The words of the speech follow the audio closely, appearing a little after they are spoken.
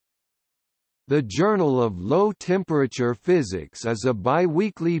The Journal of Low-Temperature Physics is a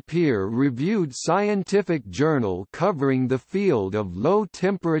biweekly peer-reviewed scientific journal covering the field of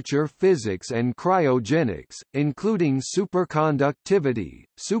low-temperature physics and cryogenics, including superconductivity,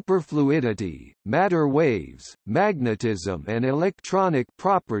 superfluidity, matter waves, magnetism and electronic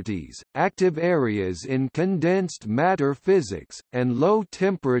properties, active areas in condensed matter physics, and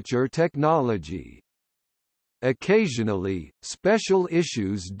low-temperature technology. Occasionally, special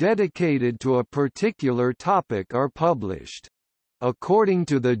issues dedicated to a particular topic are published. According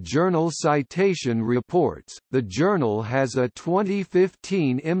to the journal Citation Reports, the journal has a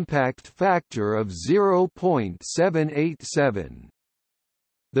 2015 impact factor of 0.787.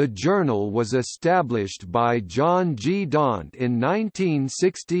 The journal was established by John G. Daunt in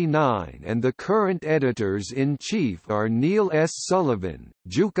 1969 and the current editors-in-chief are Neil S. Sullivan,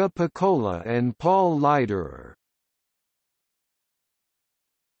 Jukka Pekola and Paul Leiderer.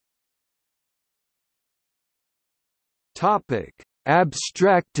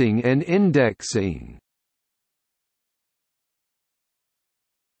 Abstracting and indexing.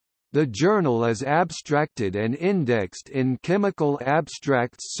 The journal is abstracted and indexed in Chemical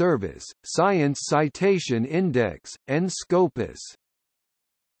Abstracts Service, Science Citation Index, and Scopus.